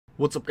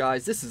What's up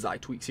guys, this is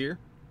iTweaks here,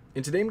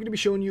 and today I'm going to be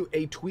showing you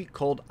a tweak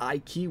called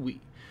iKeywi.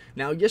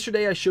 Now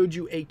yesterday I showed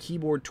you a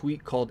keyboard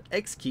tweak called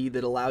iKeywi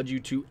that allowed you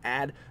to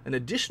add an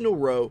additional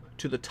row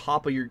to the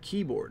top of your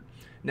keyboard.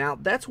 Now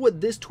that's what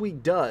this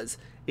tweak does,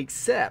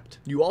 except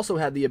you also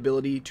have the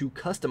ability to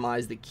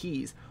customize the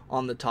keys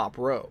on the top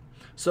row.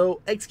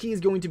 So iKeywi is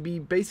going to be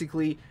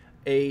basically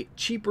a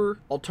cheaper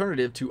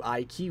alternative to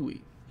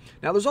iKeywi.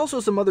 Now there's also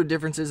some other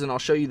differences, and I'll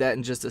show you that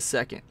in just a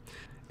second.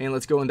 And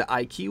let's go into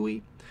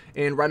iKeywi.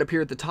 And right up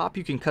here at the top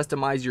you can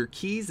customize your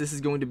keys. This is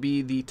going to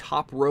be the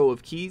top row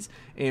of keys,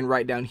 and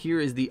right down here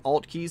is the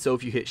Alt key. So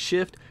if you hit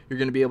Shift, you're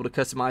going to be able to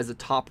customize the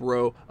top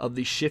row of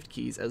the Shift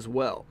keys as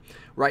well.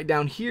 Right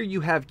down here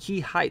you have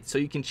key height, so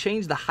you can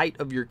change the height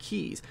of your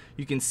keys.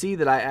 You can see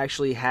that I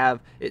actually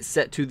have it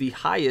set to the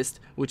highest,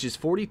 which is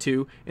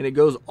 42, and it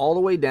goes all the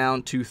way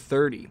down to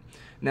 30.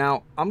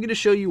 Now, I'm going to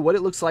show you what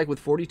it looks like with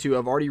 42.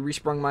 I've already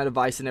resprung my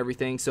device and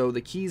everything, so the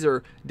keys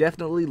are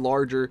definitely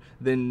larger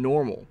than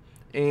normal.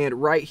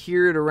 And right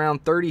here at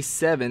around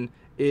 37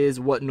 is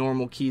what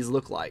normal keys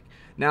look like.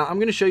 Now, I'm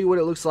going to show you what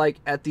it looks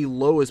like at the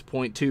lowest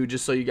point too,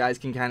 just so you guys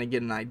can kind of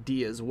get an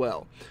idea as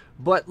well.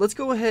 But let's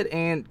go ahead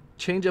and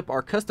change up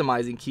our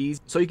customizing keys.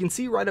 So you can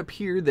see right up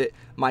here that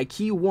my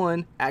key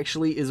 1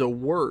 actually is a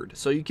word.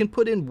 So you can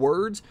put in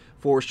words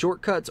for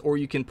shortcuts, or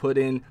you can put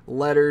in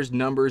letters,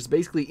 numbers,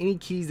 basically any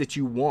keys that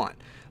you want.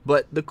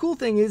 But the cool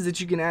thing is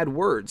that you can add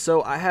words.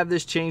 So I have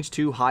this changed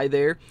to hi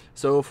there.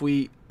 So if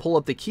we pull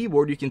up the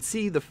keyboard, you can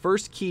see the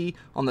first key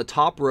on the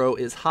top row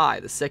is hi,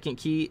 the second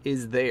key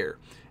is there,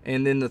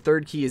 and then the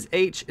third key is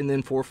H, and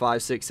then 4,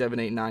 5, 6, 7,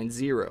 8, 9,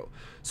 0.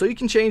 So you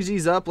can change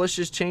these up. Let's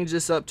just change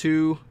this up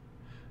to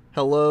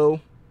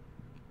hello.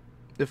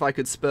 If I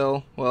could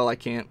spell, well, I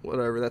can't,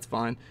 whatever, that's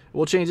fine.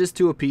 We'll change this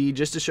to a P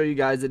just to show you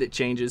guys that it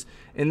changes.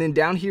 And then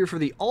down here for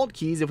the Alt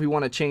keys, if we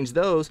want to change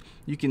those,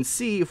 you can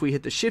see if we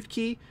hit the Shift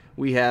key,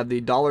 we have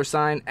the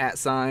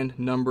 $, @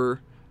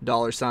 number,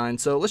 $.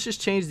 So let's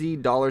just change the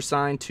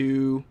 $,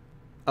 to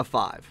a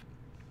 5.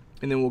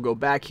 And then we'll go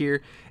back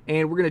here,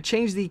 and we're going to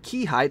change the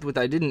key height, which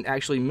I didn't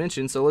actually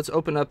mention. So let's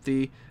open up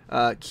the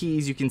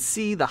keys. You can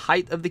see the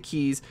height of the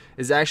keys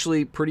is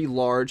actually pretty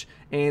large,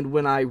 and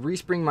when I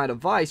respring my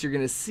device, you're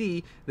going to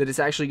see that it's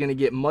actually going to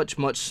get much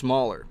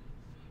smaller.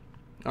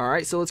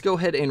 Alright, so let's go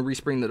ahead and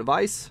respring the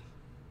device.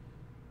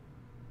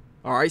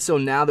 Alright, so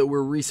now that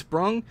we're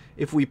resprung,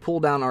 if we pull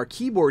down our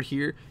keyboard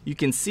here, you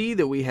can see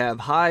that we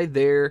have hi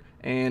there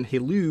and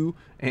hello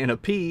and a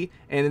P,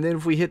 and then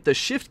if we hit the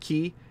Shift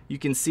key, you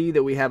can see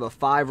that we have a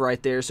 5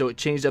 right there, so it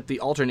changed up the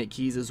alternate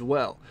keys as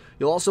well.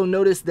 You'll also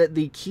notice that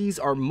the keys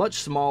are much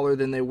smaller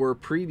than they were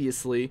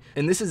previously,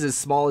 and this is as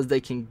small as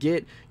they can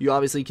get. You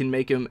obviously can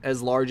make them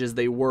as large as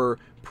they were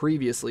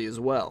previously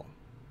as well.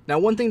 Now,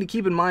 one thing to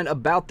keep in mind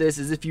about this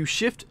is if you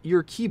shift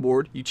your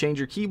keyboard, you change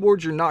your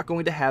keyboard, you're not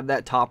going to have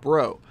that top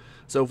row.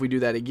 So if we do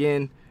that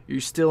again,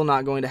 you're still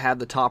not going to have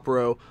the top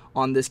row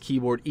on this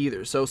keyboard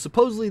either. So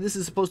supposedly this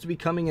is supposed to be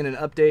coming in an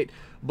update,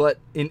 but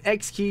in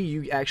iKeywi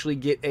you actually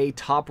get a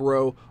top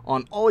row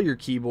on all your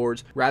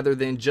keyboards rather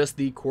than just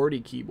the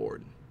QWERTY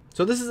keyboard.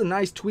 So this is a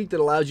nice tweak that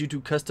allows you to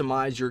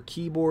customize your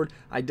keyboard.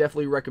 I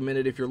definitely recommend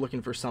it if you're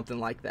looking for something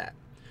like that.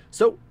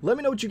 So let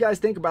me know what you guys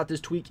think about this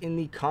tweak in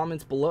the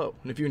comments below.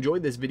 And if you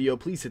enjoyed this video,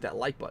 please hit that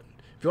like button.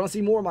 If you want to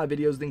see more of my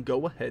videos, then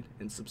go ahead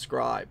and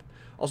subscribe.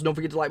 Also, don't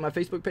forget to like my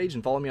Facebook page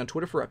and follow me on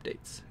Twitter for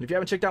updates. And if you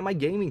haven't checked out my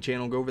gaming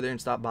channel, go over there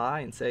and stop by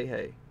and say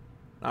hey.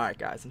 Alright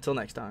guys, until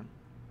next time,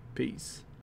 peace.